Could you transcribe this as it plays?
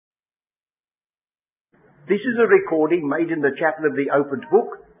This is a recording made in the chapel of the Opened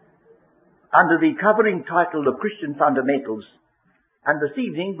Book under the covering title of Christian Fundamentals, and this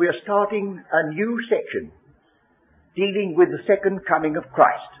evening we are starting a new section dealing with the second coming of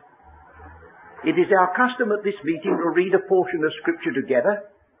Christ. It is our custom at this meeting to read a portion of Scripture together,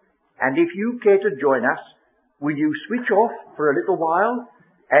 and if you care to join us, will you switch off for a little while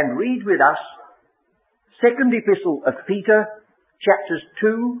and read with us Second Epistle of Peter, chapters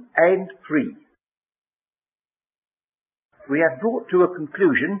 2 and 3. We have brought to a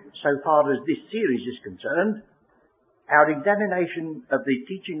conclusion, so far as this series is concerned, our examination of the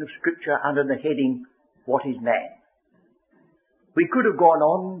teaching of Scripture under the heading, What is Man? We could have gone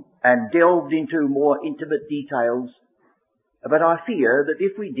on and delved into more intimate details, but I fear that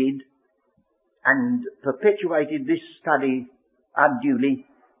if we did and perpetuated this study unduly,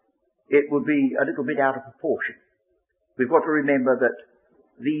 it would be a little bit out of proportion. We've got to remember that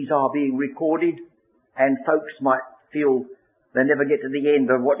these are being recorded and folks might feel they never get to the end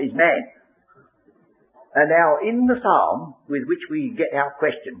of what is man. And now in the psalm with which we get our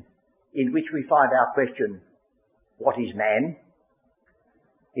question, in which we find our question, what is man?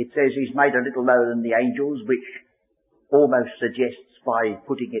 It says he's made a little lower than the angels, which almost suggests by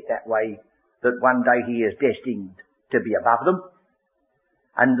putting it that way that one day he is destined to be above them.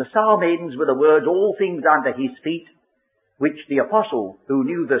 And the psalm ends with the words, all things under his feet, which the apostle who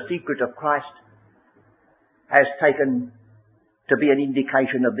knew the secret of Christ has taken to be an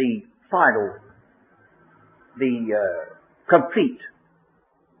indication of the final, complete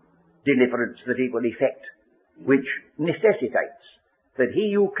deliverance that he will effect, which necessitates that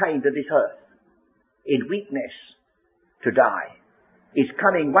he who came to this earth in weakness to die is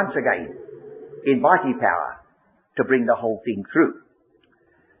coming once again in mighty power to bring the whole thing through.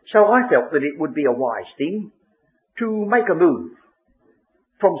 So I felt that it would be a wise thing to make a move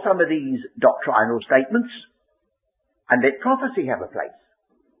from some of these doctrinal statements and let prophecy have a place.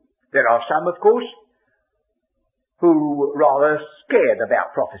 There are some, of course, who rather scared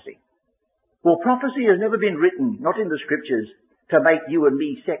about prophecy. Well, prophecy has never been written, not in the Scriptures, to make you and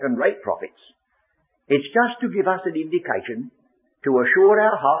me second-rate prophets. It's just to give us an indication, to assure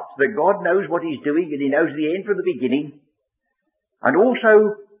our hearts that God knows what He's doing and He knows the end from the beginning, and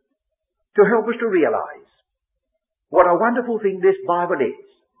also to help us to realize what a wonderful thing this Bible is,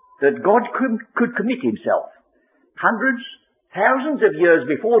 that God could commit Himself hundreds, thousands of years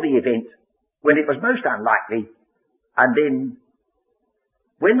before the event, when it was most unlikely, and then,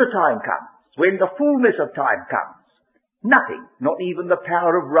 when the time comes, when the fullness of time comes, nothing, not even the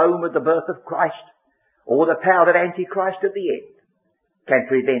power of Rome at the birth of Christ, or the power of Antichrist at the end, can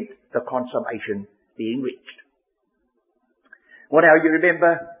prevent the consummation being reached. Well, now you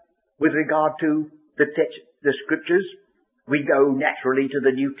remember, with regard to the Scriptures, we go naturally to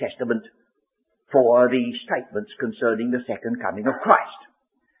the New Testament for the statements concerning the second coming of Christ.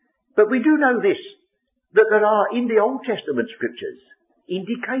 But we do know this, that there are in the Old Testament Scriptures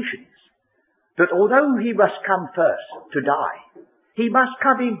indications that although He must come first to die, He must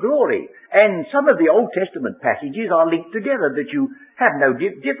come in glory. And some of the Old Testament passages are linked together, that you have no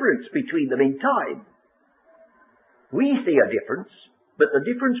difference between them in time. We see a difference, but the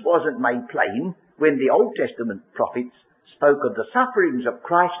difference wasn't made plain when the Old Testament prophets spoke of the sufferings of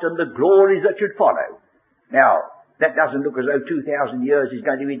Christ and the glories that should follow. Now, that doesn't look as though 2,000 years is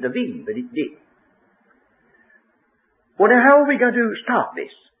going to intervene, but it did. Well, now, how are we going to start this?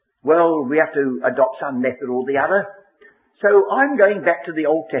 Well, we have to adopt some method or the other. So I'm going back to the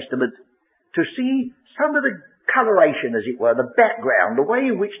Old Testament to see some of the coloration, as it were, the background, the way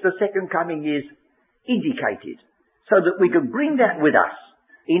in which the second coming is indicated, so that we can bring that with us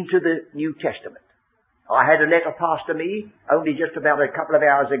into the New Testament. I had a letter passed to me only just about a couple of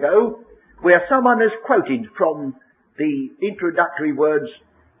hours ago, where someone has quoted from the introductory words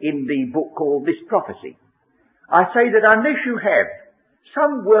in the book called This Prophecy. I say that unless you have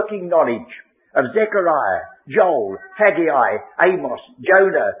some working knowledge of Zechariah, Joel, Haggai, Amos,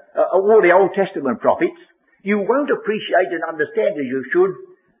 Jonah, all the Old Testament prophets, you won't appreciate and understand as you should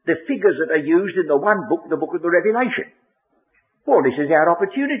the figures that are used in the one book, the book of the Revelation. Well, this is our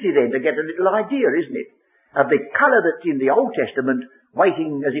opportunity then to get a little idea, isn't it, of the colour that's in the Old Testament,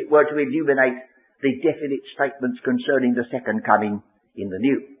 waiting, as it were, to illuminate the definite statements concerning the second coming in the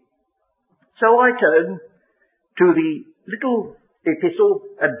New. So I turn to the little epistle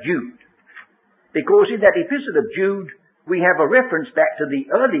of Jude, because in that epistle of Jude we have a reference back to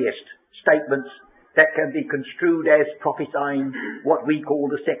the earliest statements that can be construed as prophesying what we call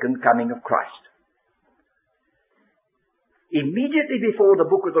the second coming of Christ. Immediately before the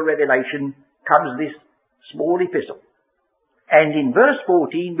book of the Revelation comes this small epistle. And in verse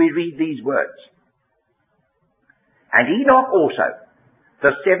 14 we read these words, And Enoch also,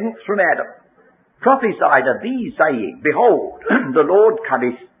 the seventh from Adam, prophesied of these, saying, Behold, the Lord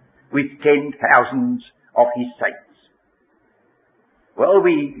cometh with 10,000s of his saints. Well,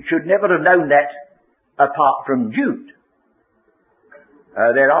 we should never have known that apart from Jude.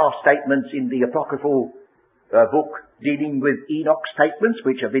 There are statements in the apocryphal book dealing with Enoch's statements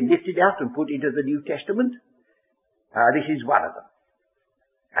which have been lifted out and put into the New Testament. This is one of them.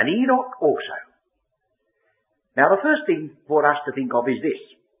 And Enoch also. Now the first thing for us to think of is this.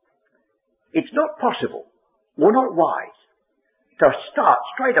 It's not possible, or not wise, to start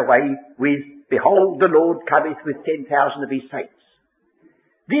straight away with, Behold, the Lord cometh with 10,000 of his saints.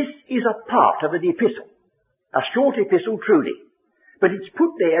 This is a part of an epistle, a short epistle truly, but it's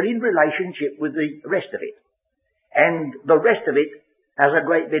put there in relationship with the rest of it. And the rest of it has a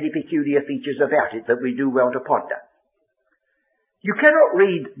great many peculiar features about it that we do well to ponder. You cannot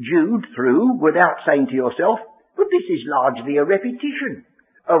read Jude through without saying to yourself, but this is largely a repetition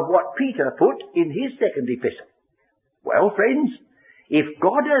of what Peter put in his second epistle. Well, friends, if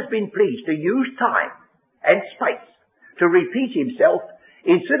God has been pleased to use time and space to repeat himself,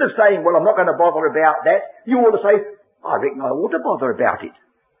 instead of saying, well, I'm not going to bother about that, you ought to say, I reckon I ought to bother about it.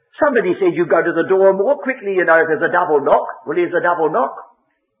 Somebody said you go to the door more quickly, if there's a double knock. Well, here's a double knock.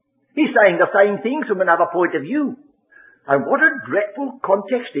 He's saying the same things from another point of view. And what a dreadful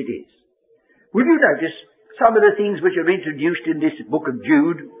context it is. Will you notice some of the things which are introduced in this book of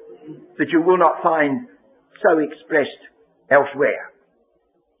Jude that you will not find so expressed elsewhere?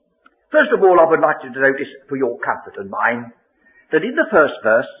 First of all, I would like you to notice, for your comfort and mine, that in the first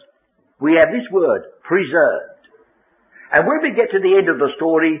verse we have this word, preserved. And when we get to the end of the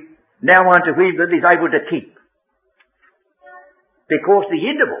story, now unto him that is able to keep. Because the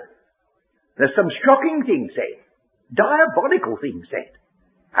interval, there's some shocking things said, diabolical things said,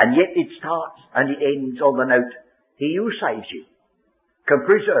 and yet it starts and it ends on the note, he who saves you can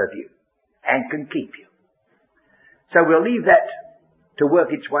preserve you and can keep you. So we'll leave that to work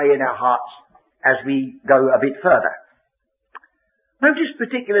its way in our hearts as we go a bit further. Notice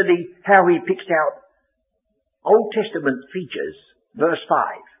particularly how he picks out Old Testament features, verse 5.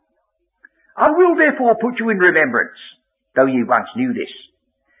 I will therefore put you in remembrance, though ye once knew this,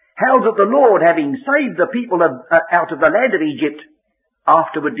 how that the Lord, having saved the people out of the land of Egypt,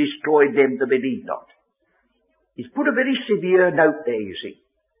 afterward destroyed them that believed not. He's put a very severe note there, you see.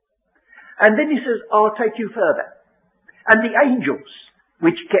 And then he says, I'll take you further. And the angels,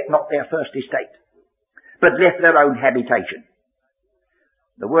 which kept not their first estate, but left their own habitation.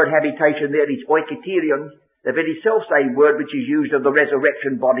 The word habitation there is oikoterion, the very self-same word which is used of the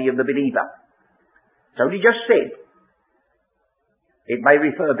resurrection body of the believer. It's only just said. It may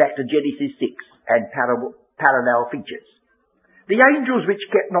refer back to Genesis 6 and parallel features. The angels which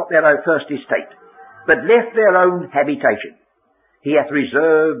kept not their own first estate, but left their own habitation, he hath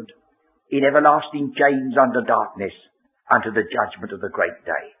reserved in everlasting chains under darkness, unto the judgment of the great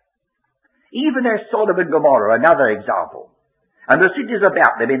day. Even as Sodom and Gomorrah, another example, and the cities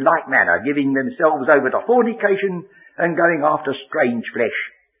about them in like manner, giving themselves over to fornication and going after strange flesh,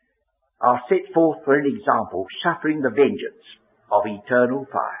 are set forth for an example, suffering the vengeance of eternal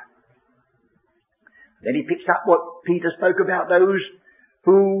fire. Then he picks up what Peter spoke about, those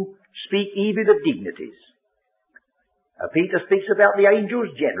who speak even of dignities. Peter speaks about the angels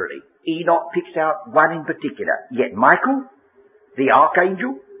generally. Enoch picks out one in particular. Yet Michael, the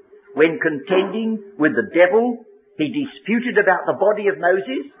archangel, when contending with the devil, he disputed about the body of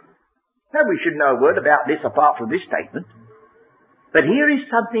Moses. Now we should know a word about this apart from this statement. But here is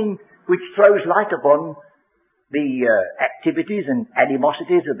something which throws light upon the activities and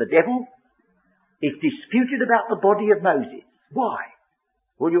animosities of the devil. He disputed about the body of Moses. Why?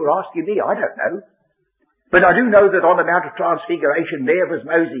 Well, you're asking me, I don't know. But I do know that on the Mount of Transfiguration there was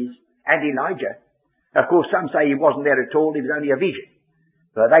Moses and Elijah. Of course, some say he wasn't there at all, it was only a vision.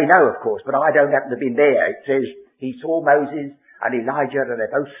 Well, they know, of course, but I don't happen to have been there. It says he saw Moses and Elijah, and they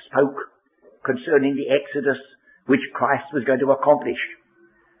both spoke concerning the Exodus which Christ was going to accomplish.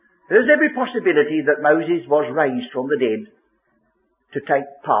 There's every possibility that Moses was raised from the dead to take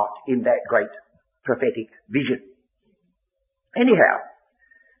part in that great prophetic vision. Anyhow,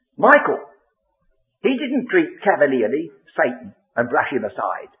 Michael, he didn't treat cavalierly Satan and brush him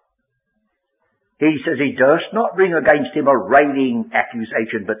aside. He says he durst not bring against him a railing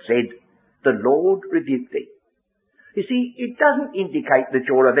accusation, but said, the Lord rebuke thee. You see, it doesn't indicate that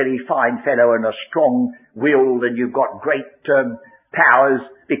you're a very fine fellow and a strong-willed and you've got great powers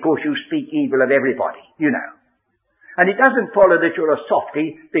because you speak evil of everybody, you know. And it doesn't follow that you're a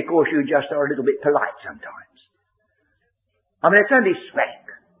softy because you just are a little bit polite sometimes. I mean, it's only smack.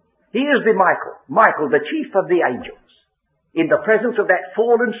 Here's the Michael, the chief of the angels. in the presence of that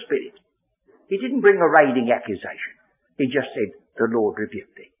fallen spirit, he didn't bring a raiding accusation. He just said, the Lord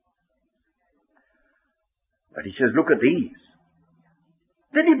rebuked thee. But he says, look at these.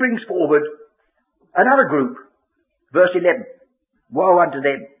 Then he brings forward another group. Verse 11. Woe unto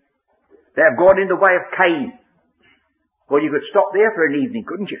them. They have gone in the way of Cain. Well, you could stop there for an evening,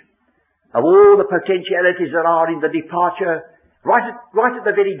 couldn't you? Of all the potentialities that are in the departure, right at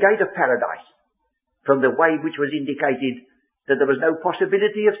the very gate of paradise, from the way which was indicated that there was no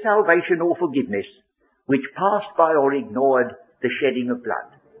possibility of salvation or forgiveness, which passed by or ignored the shedding of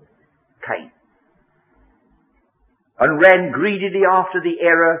blood. Cain. And ran greedily after the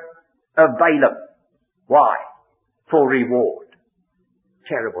error of Balaam. Why? For reward.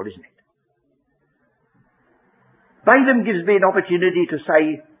 Terrible, isn't it? Balaam gives me an opportunity to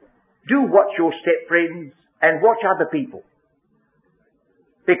say, do watch your step friends and watch other people.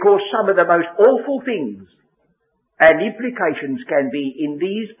 Because some of the most awful things and implications can be in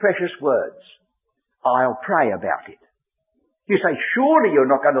these precious words. I'll pray about it. You say, surely you're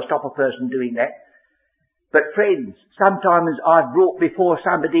not going to stop a person doing that. But friends, sometimes I've brought before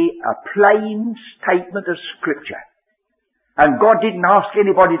somebody a plain statement of Scripture. And God didn't ask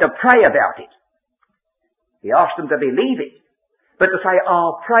anybody to pray about it. He asked them to believe it. But to say,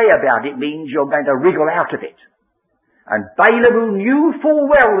 I'll pray about it means you're going to wriggle out of it. And Balaam, who knew full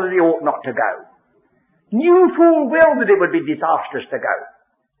well that he ought not to go, knew full well that it would be disastrous to go,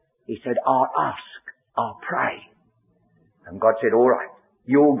 he said, I'll ask, I'll pray. And God said, all right,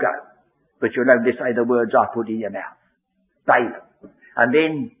 you'll go. But you'll only say the words I put in your mouth. Balaam. And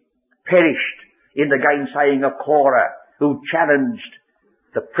then perished in the gainsaying of Korah, who challenged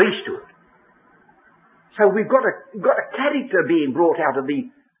the priesthood. So we've got a character being brought out of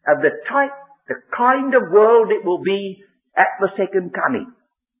the type, the kind of world it will be at the second coming.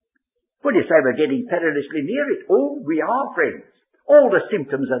 Well, you say we're getting perilously near it. Oh, we are, friends. All the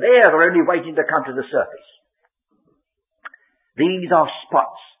symptoms are there. They're only waiting to come to the surface. These are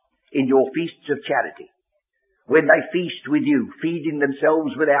spots in your feasts of charity, when they feast with you, feeding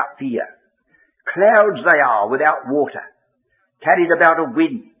themselves without fear. Clouds they are without water, carried about of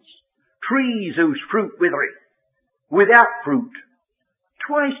winds, trees whose fruit withereth, without fruit,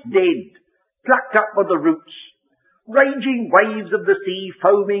 twice dead, plucked up by the roots, raging waves of the sea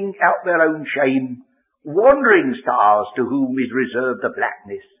foaming out their own shame, wandering stars to whom is reserved the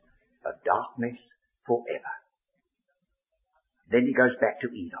blackness of darkness forever. Then he goes back to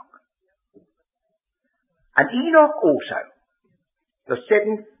Enoch. And Enoch also, the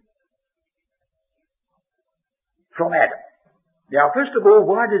seventh from Adam. Now, first of all,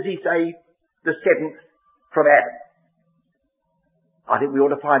 why does he say the seventh from Adam? I think we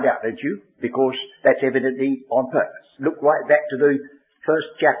ought to find out, don't you? Because that's evidently on purpose. Look right back to the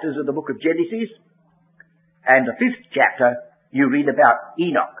first chapters of the book of Genesis, and the 5th chapter, you read about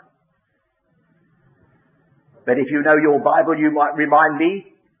Enoch. But if you know your Bible, you might remind me,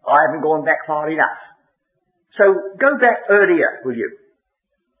 I haven't gone back far enough. So go back earlier, will you,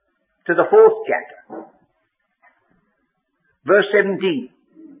 to the 4th chapter. Verse 17.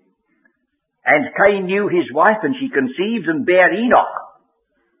 And Cain knew his wife, and she conceived and bare Enoch.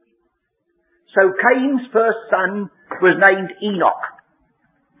 So Cain's first son was named Enoch.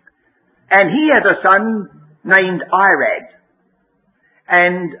 And he had a son named Irad.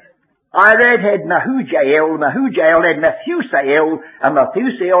 And Irad had Mehujael, Mehujael had Methusael, and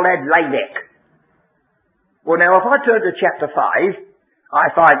Methusael had Lamech. Well, now, if I turn to chapter 5, I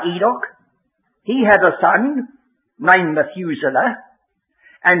find Enoch. He had a son named Methuselah.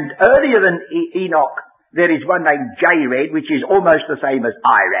 And earlier than Enoch, there is one named Jared, which is almost the same as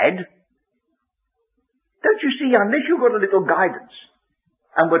Irad. Don't you see, unless you've got a little guidance,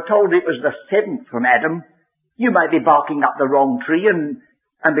 and we're told it was the 7th from Adam, you may be barking up the wrong tree and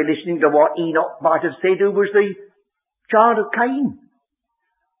be listening to what Enoch might have said, who was the child of Cain.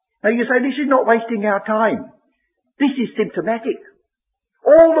 Now you say, this is not wasting our time. This is symptomatic.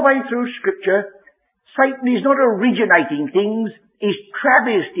 All the way through Scripture, Satan is not originating things, he's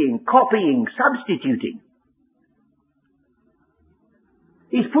travestying, copying, substituting.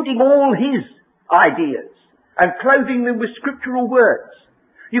 He's putting all his ideas and clothing them with scriptural words.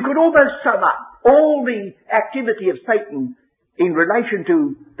 You could almost sum up all the activity of Satan in relation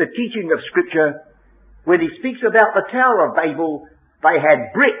to the teaching of Scripture when he speaks about the Tower of Babel. They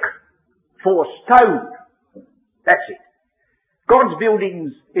had brick for stone. That's it. God's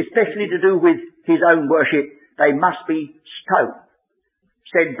buildings, especially to do with his own worship, they must be stone.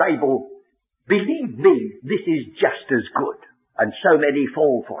 Said Babel, believe me, this is just as good. And so many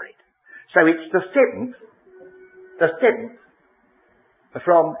fall for it. So it's the seventh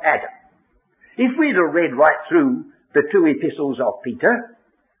from Adam. If we'd have read right through the two epistles of Peter,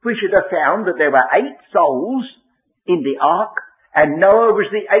 we should have found that there were 8 souls in the ark, and Noah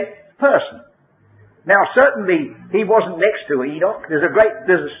was the 8th person. Now certainly he wasn't next to Enoch.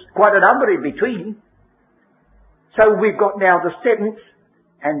 There's quite a number in between. So we've got now the 7th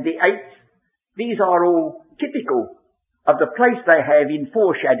and the 8th. These are all typical of the place they have in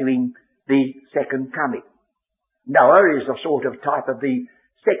foreshadowing the second coming. Noah is a sort of type of the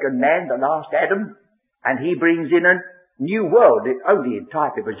second man, the last Adam, and he brings in a new world. Only in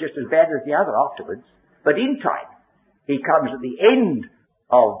type, it was just as bad as the other afterwards. But in type, he comes at the end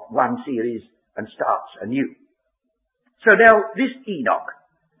of one series and starts anew. So now, this Enoch.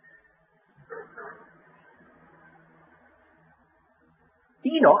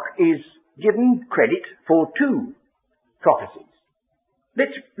 Enoch is given credit for 2 prophecies.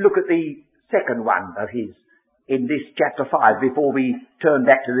 Let's look at the second one of his in this chapter 5 before we turn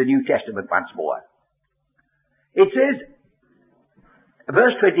back to the New Testament once more. It says,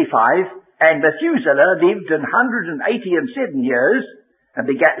 verse 25, and Methuselah lived 187 years and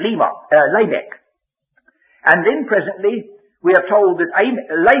begat Lamech. And then presently we are told that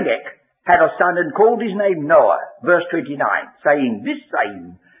Lamech had a son and called his name Noah, verse 29, saying, this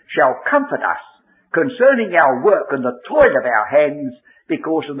same shall comfort us concerning our work and the toil of our hands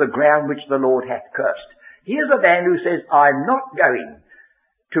because of the ground which the Lord hath cursed. Here's a man who says, I'm not going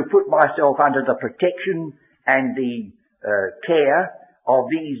to put myself under the protection and the care of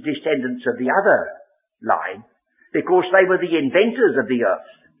these descendants of the other line, because they were the inventors of the earth.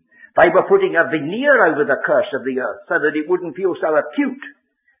 They were putting a veneer over the curse of the earth so that it wouldn't feel so acute.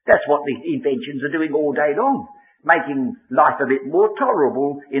 That's what the inventions are doing all day long, making life a bit more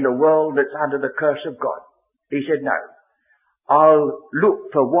tolerable in a world that's under the curse of God. He said, no, I'll look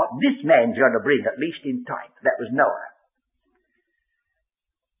for what this man's going to bring, at least in type. That was Noah.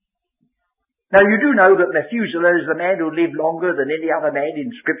 Now you do know that Methuselah is the man who lived longer than any other man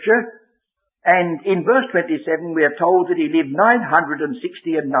in Scripture. And in verse 27 we are told that he lived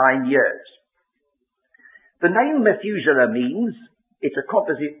 969 years. The name Methuselah means, it's a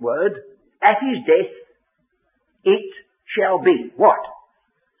composite word, at his death it shall be. What?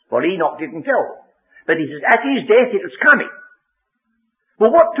 Well, Enoch didn't tell. But he says, at his death it was coming.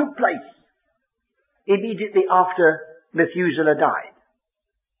 Well, what took place immediately after Methuselah died?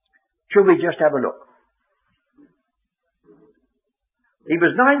 Shall we just have a look? He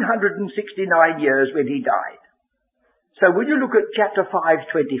was 969 years when he died. So will you look at chapter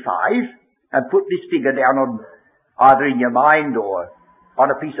 5:25 and put this figure down on either in your mind or on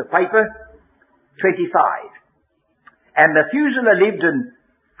a piece of paper? 25. And Methuselah lived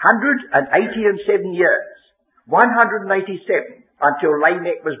 187 years, 187 until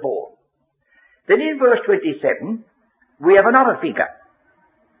Lamech was born. Then in verse 27 we have another figure.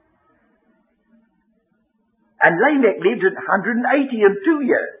 And Lamech lived 182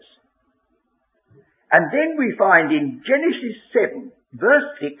 years. And then we find in Genesis 7,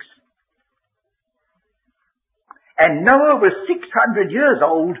 verse 6, and Noah was 600 years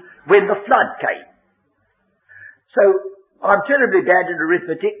old when the flood came. So, I'm terribly bad at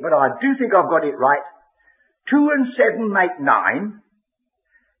arithmetic, but I do think I've got it right. 2 and 7 make 9. 8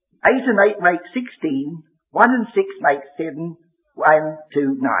 and 8 make 16. 1 and 6 make 7. 1,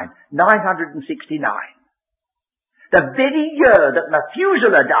 2, 9. 969. The very year that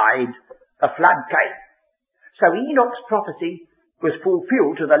Methuselah died, a flood came. So Enoch's prophecy was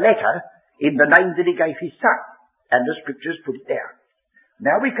fulfilled to the letter in the name that he gave his son. And the Scriptures put it down.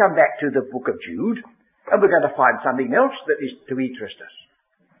 Now we come back to the book of Jude, and we're going to find something else that is to interest us.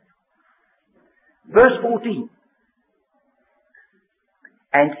 Verse 14.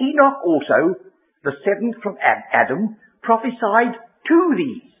 And Enoch also, the 7th from Adam, prophesied to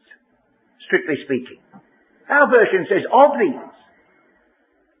these, strictly speaking. Our version says of these.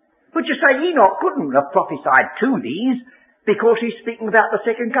 But you say Enoch couldn't have prophesied to these because he's speaking about the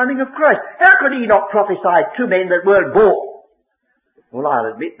second coming of Christ. How could Enoch prophesy to men that weren't born? Well,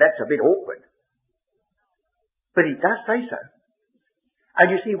 I'll admit that's a bit awkward. But it does say so.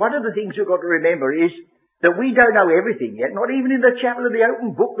 And you see, one of the things you've got to remember is that we don't know everything yet. Not even in the chapel of the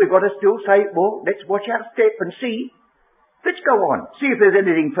open book we've got to still say, well, let's watch our step and see. Let's go on, see if there's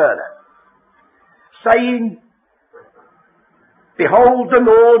anything further. Saying, behold, the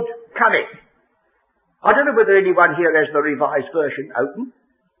Lord cometh. I don't know whether anyone here has the Revised Version open,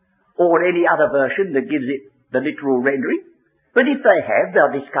 or any other version that gives it the literal rendering. But if they have,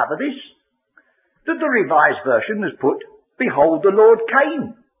 they'll discover this, that the Revised Version has put, behold, the Lord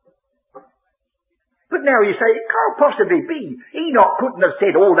came. But now you say, it can't possibly be. Enoch couldn't have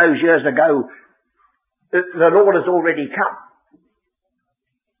said all those years ago that the Lord has already come.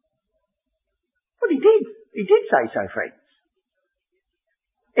 Well, he did. He did say so, friends.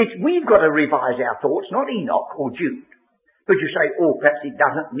 We've got to revise our thoughts, not Enoch or Jude. But you say, oh, perhaps it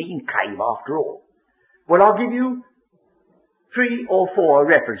doesn't mean cave after all. Well, I'll give you 3 or 4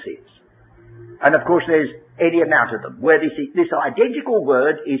 references. And of course there's any amount of them, where this identical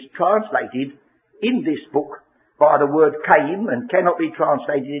word is translated in this book by the word came and cannot be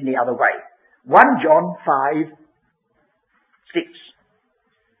translated any other way. 1 John 5, 6.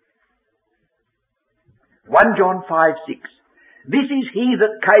 1 John 5, 6. This is he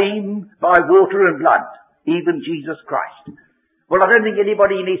that came by water and blood, even Jesus Christ. Well, I don't think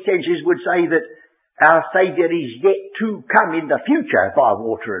anybody in his senses would say that our Saviour is yet to come in the future by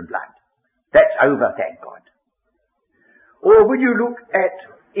water and blood. That's over, thank God. Or when you look at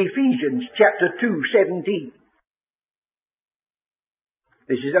Ephesians chapter 2:17.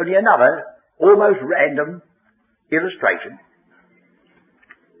 This is only another almost random illustration.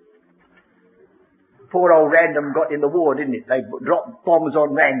 Poor old random got in the war, didn't it? They dropped bombs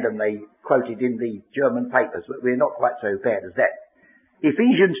on random, they quoted in the German papers, but we're not quite so bad as that.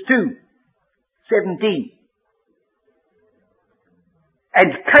 Ephesians 2:17.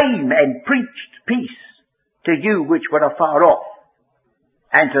 And came and preached peace to you which were afar off,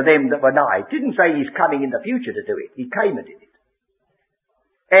 and to them that were nigh. It didn't say he's coming in the future to do it. He came and did it.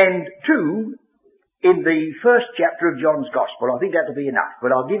 And 2, in the first chapter of John's Gospel, I think that'll be enough,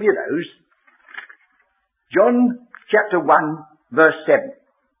 but I'll give you those. John chapter 1, verse 7.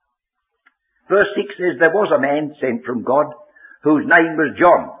 Verse 6 says, there was a man sent from God, whose name was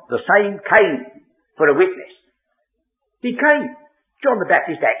John. The same came for a witness. He came. John the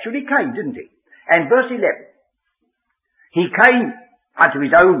Baptist actually came, didn't he? And verse 11. He came unto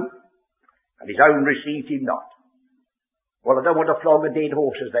his own, and his own received him not. Well, I don't want to flog a dead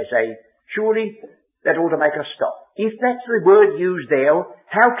horse, as they say. Surely that ought to make us stop. If that's the word used there,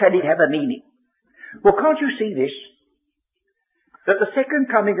 how can it have a meaning? Well, can't you see this? That the second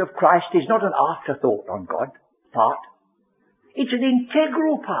coming of Christ is not an afterthought on God's part. It's an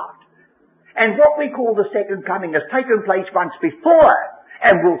integral part. And what we call the second coming has taken place once before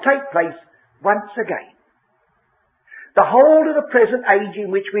and will take place once again. The whole of the present age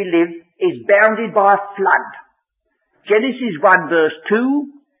in which we live is bounded by a flood. Genesis 1 verse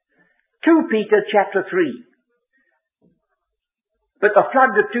 2, 2 Peter chapter 3. But the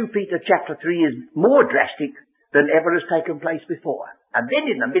flood of 2 Peter chapter 3 is more drastic than ever has taken place before. And then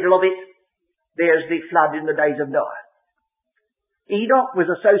in the middle of it, there's the flood in the days of Noah. Enoch was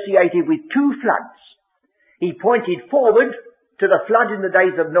associated with 2 floods. He pointed forward to the flood in the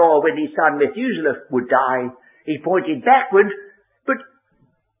days of Noah when his son Methuselah would die. He pointed backward, but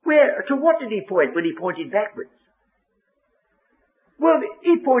to what did he point when he pointed backwards? Well,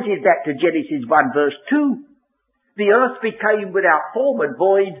 he pointed back to Genesis 1 verse 2. The earth became without form and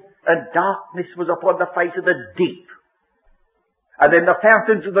void, and darkness was upon the face of the deep. And then the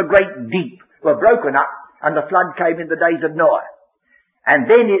fountains of the great deep were broken up, and the flood came in the days of Noah. And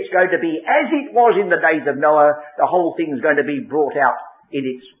then it's going to be as it was in the days of Noah. The whole thing's going to be brought out in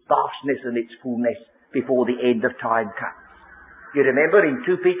its vastness and its fullness before the end of time comes. You remember in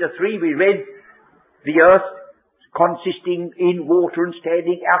 2 Peter 3 we read the earth consisting in water and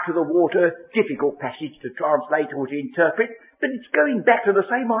standing out of the water. Difficult passage to translate or to interpret, but it's going back to the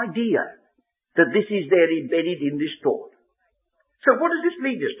same idea, that this is there embedded in this thought. So what does this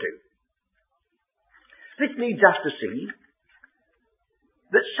lead us to? This leads us to see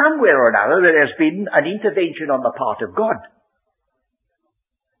that somewhere or another there has been an intervention on the part of God,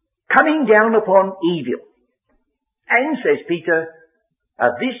 coming down upon evil. And, says Peter,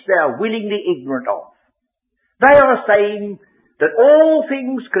 this they are willingly ignorant of. They are saying that all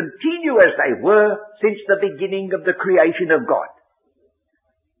things continue as they were since the beginning of the creation of God.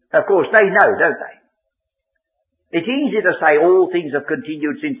 Of course, they know, don't they? It's easy to say all things have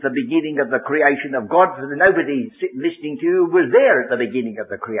continued since the beginning of the creation of God, because nobody listening to you was there at the beginning of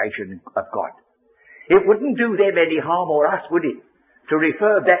the creation of God. It wouldn't do them any harm or us, would it, to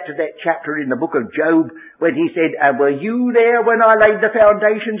refer back to that chapter in the book of Job when he said, and were you there when I laid the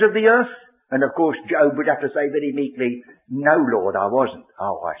foundations of the earth? And of course Job would have to say very meekly, no, Lord, I wasn't.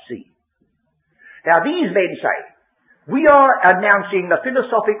 Oh, I see. Now these men say, we are announcing the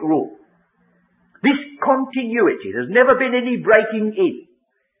philosophic rule. This continuity, there's never been any breaking in.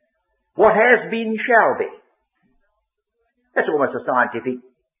 What has been shall be. That's almost a scientific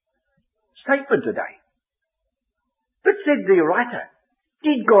statement today. But said the writer,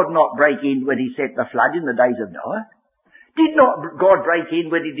 did God not break in when he sent the flood in the days of Noah? Did not God break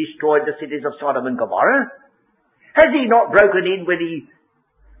in when he destroyed the cities of Sodom and Gomorrah? Has he not broken in when he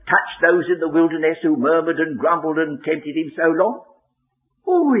touched those in the wilderness who murmured and grumbled and tempted him so long?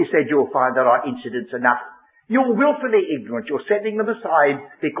 Oh, he said, you'll find there are incidents enough You're willfully ignorant. You're setting them aside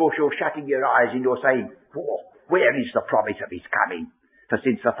because you're shutting your eyes and you're saying, oh, where is the promise of his coming? For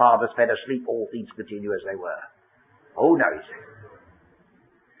since the fathers fell asleep, all things continue as they were. Oh no, he said.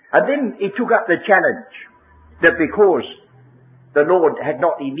 And then he took up the challenge that because the Lord had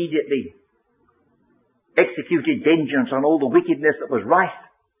not immediately executed vengeance on all the wickedness that was rife,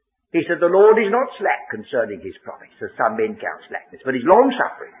 he said, the Lord is not slack concerning his promise, as some men count slackness, but he's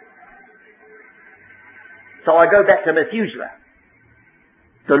long-suffering. So I go back to Methuselah.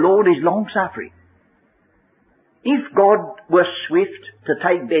 The Lord is long-suffering. If God were swift to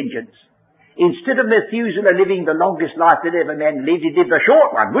take vengeance, instead of Methuselah living the longest life that ever man lived, he did the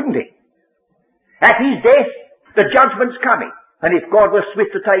short one, wouldn't he? At his death, the judgment's coming. And if God were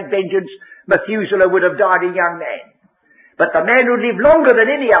swift to take vengeance, Methuselah would have died a young man. But the man who lived longer than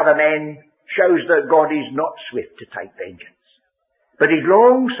any other man shows that God is not swift to take vengeance, but is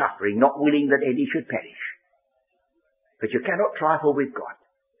long-suffering, not willing that any should perish. But you cannot trifle with God.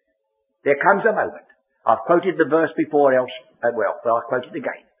 There comes a moment. I've quoted the verse before else, but I'll quote it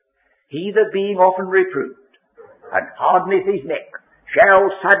again. He that being often reproved and hardeneth his neck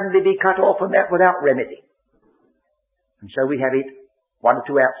shall suddenly be cut off, and that without remedy. And so we have it, one or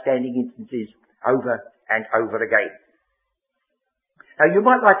two outstanding instances over and over again. Now you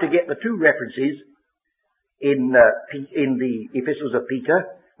might like to get the two references in the epistles of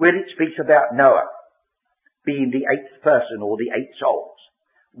Peter where it speaks about Noah being the eighth person or the eight souls.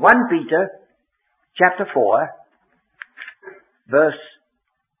 1 Peter chapter 4 verse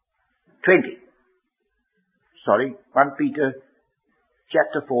 20. 1 Peter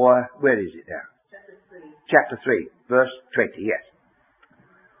chapter 4, where is it now? Chapter 3, verse 20, yes.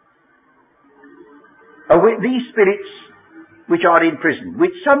 These spirits which are in prison,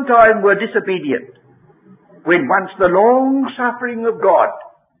 which sometime were disobedient, when once the long suffering of God,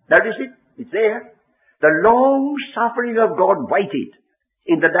 notice it, it's there, the long suffering of God waited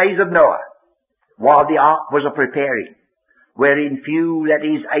in the days of Noah, while the ark was a preparing, wherein few, that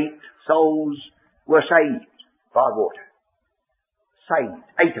is 8 souls, were saved by water. Saved,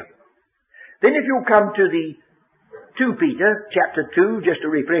 8 of them. Then if you come to the 2 Peter, chapter 2, just to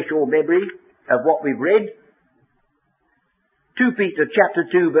refresh your memory of what we've read. 2 Peter, chapter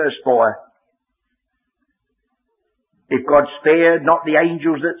 2, verse 4. If God spared not the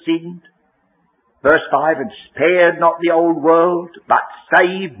angels that sinned, verse 5, and spared not the old world, but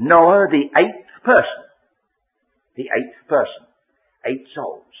saved Noah, the 8th person. The 8th person. 8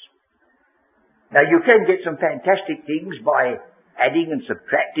 souls. Now you can get some fantastic things by adding and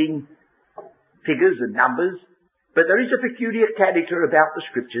subtracting figures and numbers, but there is a peculiar character about the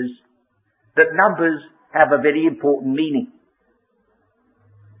scriptures that numbers have a very important meaning.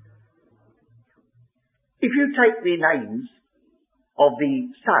 If you take the names of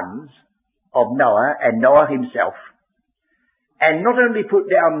the sons of Noah and Noah himself, and not only put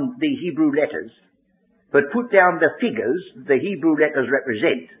down the Hebrew letters, but put down the figures the Hebrew letters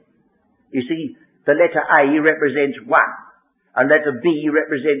represent, you see, the letter A represents 1, and letter B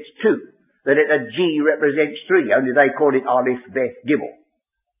represents 2. The letter G represents 3, only they call it Aleph, Beth, Gimel.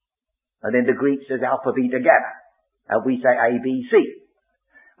 And then the Greek says Alpha, Beta, Gamma. And we say A, B, C.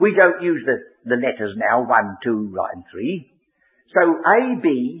 We don't use the letters now, 1, 2, and 3. So A,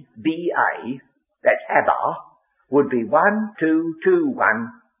 B, B, A, that's Abba, would be 1, 2, 2,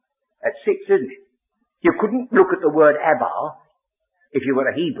 1. That's 6, isn't it? You couldn't look at the word Abba, if you were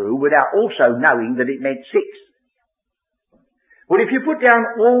a Hebrew, without also knowing that it meant 6. Well, if you put down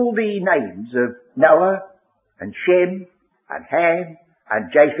all the names of Noah and Shem and Ham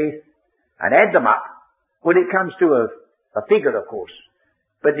and Japheth and add them up, well, it comes to a figure, of course,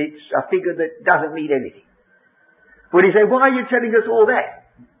 but it's a figure that doesn't mean anything. Well, you say, why are you telling us all that?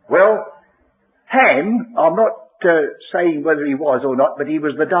 Well, Ham, I'm not saying whether he was or not, but he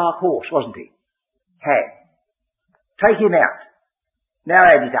was the dark horse, wasn't he? Ham. Take him out. Now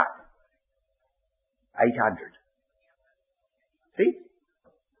add it up. 800. See?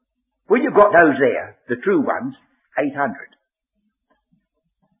 Well, you've got those there, the true ones, 800.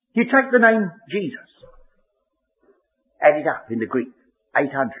 You take the name Jesus, add it up in the Greek,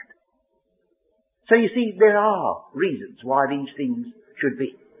 800. So you see, there are reasons why these things should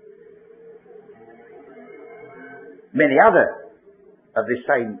be. Many other of this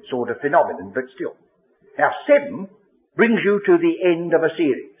same sort of phenomenon, but still. Now 7 brings you to the end of a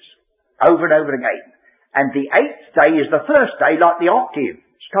series, over and over again. And the 8th day is the first day, like the octave,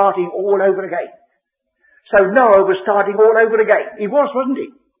 starting all over again. So Noah was starting all over again. He was, wasn't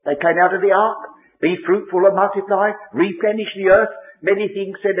he? They came out of the ark, be fruitful and multiply, replenish the earth. Many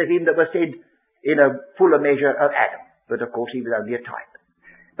things said of him that were said in a fuller measure of Adam. But of course he was only a type.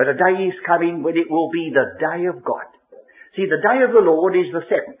 But a day is coming when it will be the day of God. See, the day of the Lord is the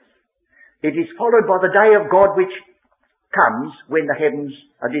seventh. It is followed by the day of God which comes when the heavens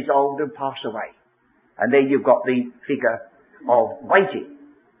are dissolved and pass away. And then you've got the figure of waiting,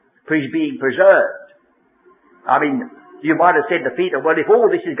 being preserved. I mean, you might have said to Peter, well, if all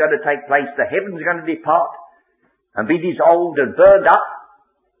this is going to take place, the heavens are going to depart and be dissolved and burned up,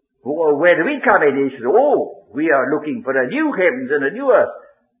 well, where do we come in? He said, oh, we are looking for a new heavens and a new earth.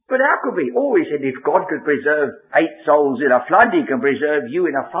 But how could we? Oh, he said, if God could preserve 8 souls in a flood, he can preserve you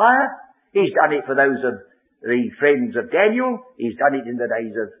in a fire. He's done it for those of the friends of Daniel. He's done it in the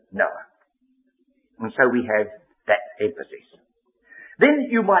days of Noah. And so we have that emphasis. Then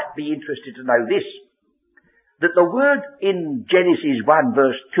you might be interested to know this, that the word in Genesis 1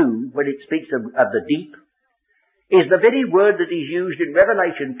 verse 2, when it speaks of the deep, is the very word that is used in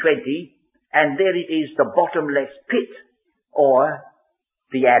Revelation 20, and there it is, the bottomless pit, or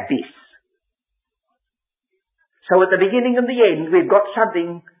the abyss. So at the beginning and the end, we've got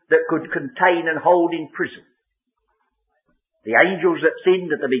something that could contain and hold in prison. The angels that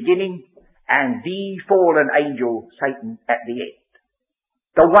sinned at the beginning, and the fallen angel, Satan, at the end.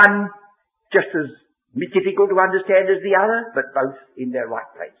 The one just as difficult to understand as the other, but both in their right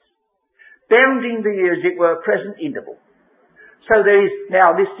place. Bounding the, as it were, present interval. So there is,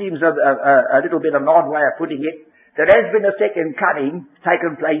 now this seems a little bit of an odd way of putting it, there has been a second coming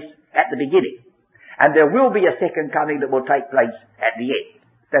taken place at the beginning. And there will be a second coming that will take place at the end.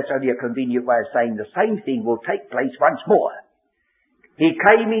 That's only a convenient way of saying the same thing will take place once more. He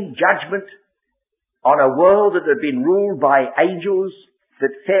came in judgment on a world that had been ruled by angels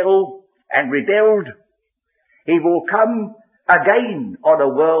that fell and rebelled. He will come again on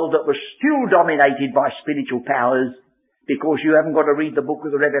a world that was still dominated by spiritual powers, because you haven't got to read the book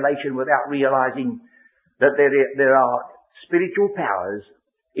of the Revelation without realizing that there are spiritual powers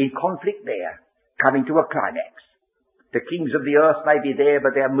in conflict there, coming to a climax. The kings of the earth may be there,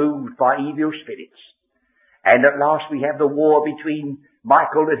 but they're moved by evil spirits. And at last we have the war between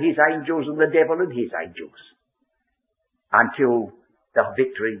Michael and his angels and the devil and his angels, until the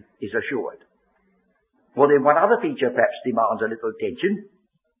victory is assured. Well, then one other feature perhaps demands a little attention.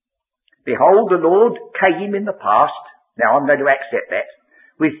 Behold, the Lord came in the past, now I'm going to accept that,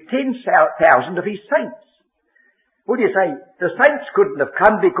 with 10,000 of his saints. What do you say? The saints couldn't have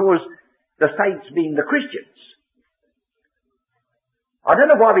come because the saints being the Christians. I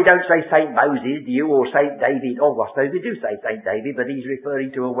don't know why we don't say Saint Moses, do you, or Saint David. Oh, I suppose we do say Saint David, but he's referring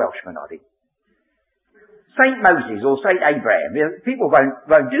to a Welshman, I think. Saint Moses or Saint Abraham. People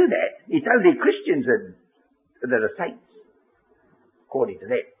won't do that. It's only Christians that are saints, according to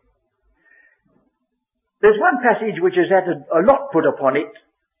them. There's one passage which has had a lot put upon it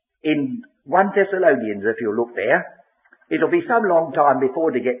in 1 Thessalonians, if you look there. It'll be some long time before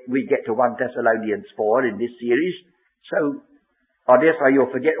we get to 1 Thessalonians 4 in this series, so I dare say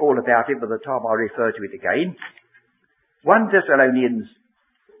you'll forget all about it by the time I refer to it again. 1 Thessalonians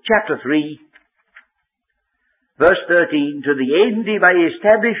chapter 3, verse 13, to the end he may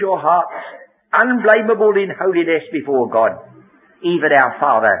establish your hearts unblameable in holiness before God, even our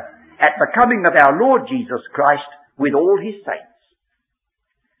Father, at the coming of our Lord Jesus Christ with all his saints.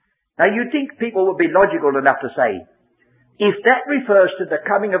 Now you'd think people would be logical enough to say, if that refers to the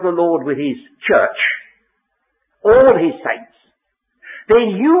coming of the Lord with his church, all his saints,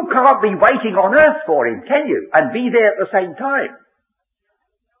 then you can't be waiting on earth for him, can you? And be there at the same time.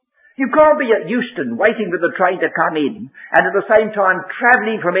 You can't be at Euston waiting for the train to come in and at the same time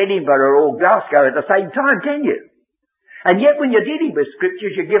travelling from Edinburgh or Glasgow at the same time, can you? And yet when you're dealing with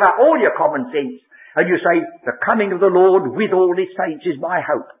scriptures, you give up all your common sense and you say, the coming of the Lord with all his saints is my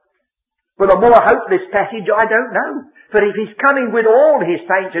hope. Well, a more hopeless passage I don't know. For if he's coming with all his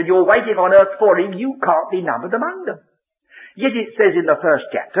saints and you're waiting on earth for him, you can't be numbered among them. Yet it says in the first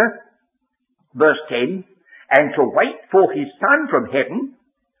chapter, verse 10, and to wait for his Son from heaven,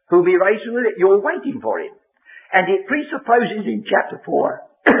 whom he raised from the dead. You're waiting for him. And it presupposes in chapter 4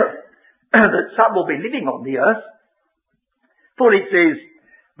 that some will be living on the earth. For it says,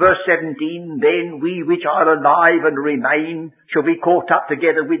 verse 17, then we which are alive and remain shall be caught up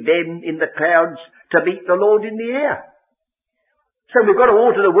together with them in the clouds to meet the Lord in the air. So we've got to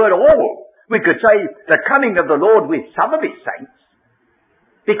alter the word all. We could say the coming of the Lord with some of his saints,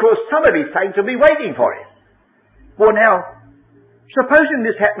 because some of his saints will be waiting for him. Well now, supposing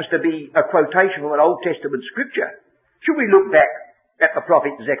this happens to be a quotation from an Old Testament scripture, should we look back at the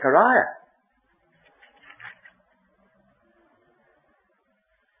prophet Zechariah?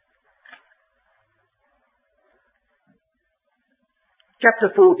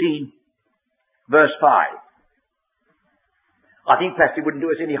 Chapter 14, verse 5. I think perhaps it wouldn't do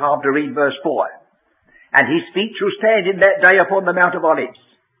us any harm to read verse 4. And his feet shall stand in that day upon the Mount of Olives,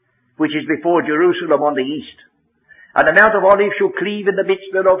 which is before Jerusalem on the east. And the Mount of Olives shall cleave in the midst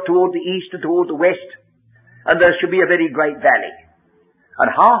thereof toward the east and toward the west, and there shall be a very great valley.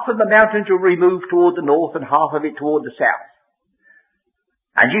 And half of the mountain shall remove toward the north, and half of it toward the south.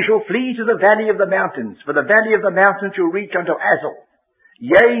 And ye shall flee to the valley of the mountains, for the valley of the mountains shall reach unto Azal.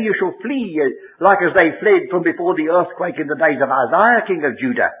 Yea, you shall flee like as they fled from before the earthquake in the days of Uzziah, king of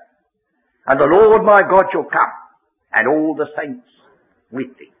Judah. And the Lord my God shall come, and all the saints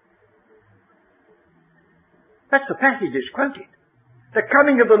with thee. That's the passage that's quoted. The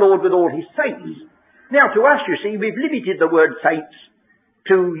coming of the Lord with all his saints. Now to us, you see, we've limited the word saints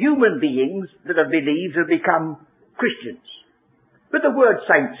to human beings that have believed and become Christians. But the word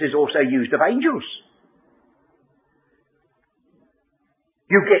saints is also used of angels.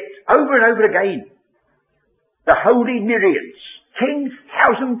 You get over and over again the holy myriads,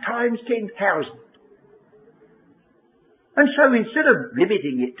 10,000 times 10,000. And so instead of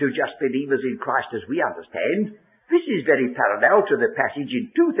limiting it to just believers in Christ as we understand, this is very parallel to the passage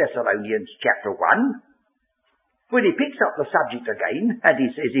in 2 Thessalonians chapter 1, when he picks up the subject again, and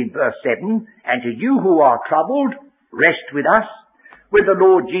he says in verse 7, And to you who are troubled, rest with us, when the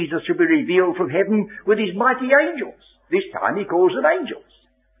Lord Jesus shall be revealed from heaven with his mighty angels. This time he calls them angels.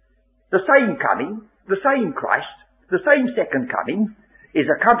 The same coming, the same Christ, the same second coming, is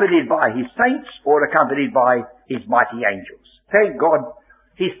accompanied by his saints or accompanied by his mighty angels. Thank God,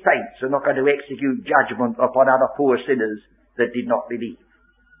 his saints are not going to execute judgment upon other poor sinners that did not believe.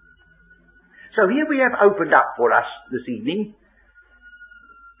 So here we have opened up for us this evening,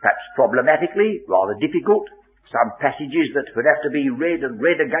 perhaps problematically, rather difficult, some passages that would have to be read and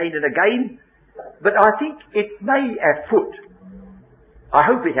read again and again, but I think it may have put, I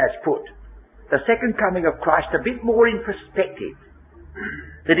hope it has put, the second coming of Christ a bit more in perspective.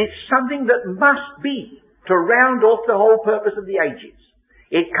 That it's something that must be to round off the whole purpose of the ages.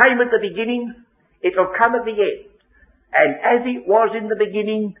 It came at the beginning, it will come at the end. And as it was in the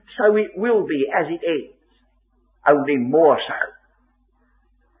beginning, so it will be as it ends. Only more so.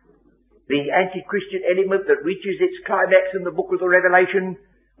 The anti-Christian element that reaches its climax in the book of the Revelation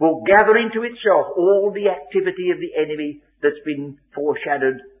will gather into itself all the activity of the enemy that's been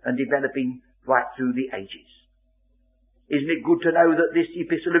foreshadowed and developing right through the ages. Isn't it good to know that this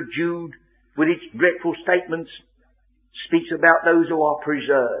epistle of Jude, with its dreadful statements, speaks about those who are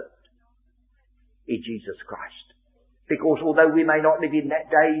preserved in Jesus Christ? Because although we may not live in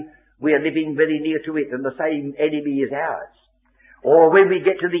that day, we are living very near to it, and the same enemy is ours. Or when we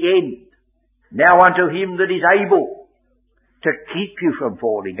get to the end, now unto him that is able to keep you from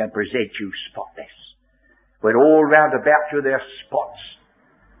falling and present you spotless. When all round about you there are spots,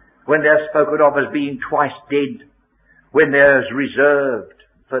 when they're spoken of as being twice dead, when there's reserved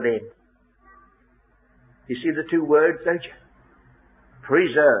for them. You see the two words, don't you?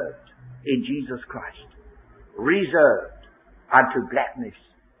 Preserved in Jesus Christ. Reserved unto blackness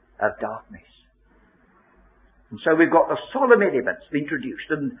of darkness. And so we've got the solemn elements introduced,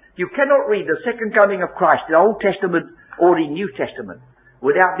 and you cannot read the second coming of Christ in the Old Testament or in New Testament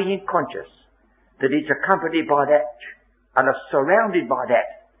without being conscious that it's accompanied by that and is surrounded by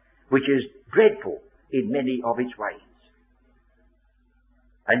that which is dreadful in many of its ways.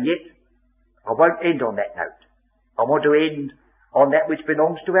 And yet, I won't end on that note. I want to end on that which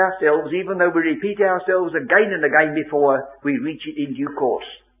belongs to ourselves, even though we repeat ourselves again and again before we reach it in due course.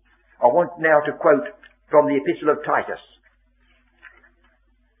 I want now to quote from the Epistle of Titus.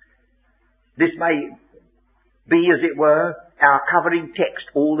 This may be, as it were, our covering text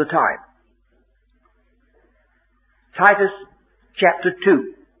all the time. Titus chapter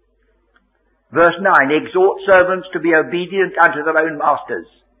 2, verse 9, Exhort servants to be obedient unto their own masters,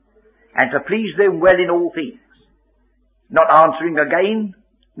 and to please them well in all things, not answering again,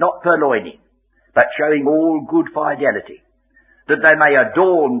 not purloining, but showing all good fidelity, that they may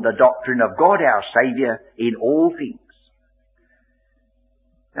adorn the doctrine of God our Saviour in all things.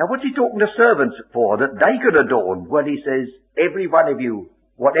 Now what's he talking to servants for? That they could adorn? Well, he says, every one of you,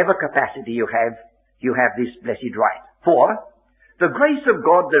 whatever capacity you have this blessed right. For the grace of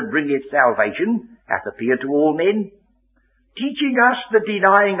God that bringeth salvation hath appeared to all men, teaching us that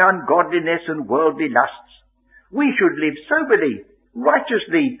denying ungodliness and worldly lusts, we should live soberly,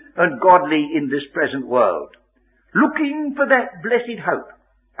 righteously, and godly in this present world, looking for that blessed hope.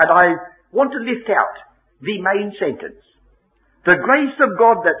 And I want to lift out the main sentence. The grace of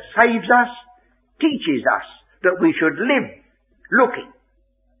God that saves us teaches us that we should live looking.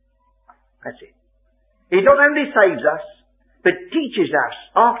 That's it. It not only saves us, but teaches us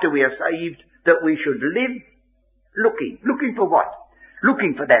after we are saved that we should live Looking for what?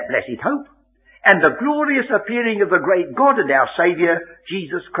 Looking for that blessed hope and the glorious appearing of the great God and our Saviour,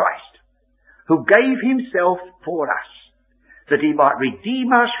 Jesus Christ, who gave himself for us, that he might redeem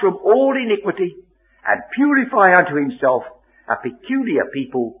us from all iniquity and purify unto himself a peculiar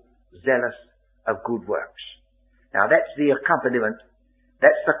people zealous of good works. Now that's the accompaniment,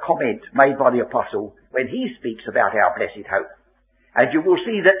 that's the comment made by the apostle when he speaks about our blessed hope. And you will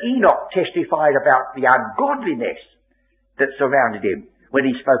see that Enoch testified about the ungodliness that surrounded him when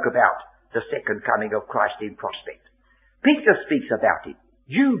he spoke about the second coming of Christ in prospect. Peter speaks about it.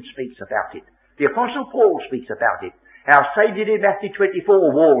 Jude speaks about it. The apostle Paul speaks about it. Our Saviour in Matthew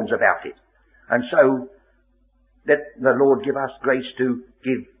 24 warns about it. And so, let the Lord give us grace to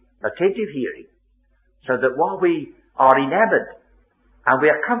give attentive hearing, so that while we are enamoured and we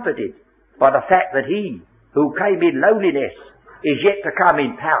are comforted by the fact that he who came in lowliness is yet to come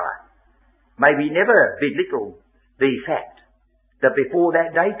in power, may we never belittle the fact that before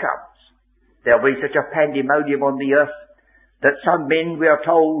that day comes, there'll be such a pandemonium on the earth that some men, we are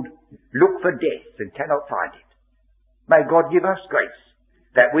told, look for death and cannot find it. May God give us grace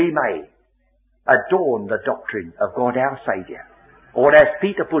that we may adorn the doctrine of God our Saviour. Or as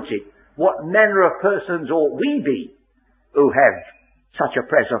Peter puts it, what manner of persons ought we be who have such a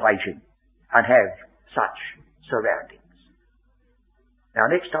preservation and have such surroundings? Now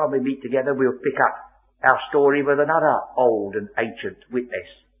next time we meet together, we'll pick up our story with another old and ancient witness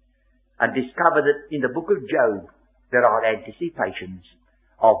and discover that in the book of Job there are anticipations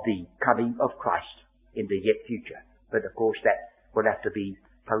of the coming of Christ in the yet future. But of course that will have to be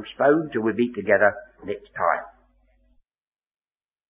postponed till we meet together next time.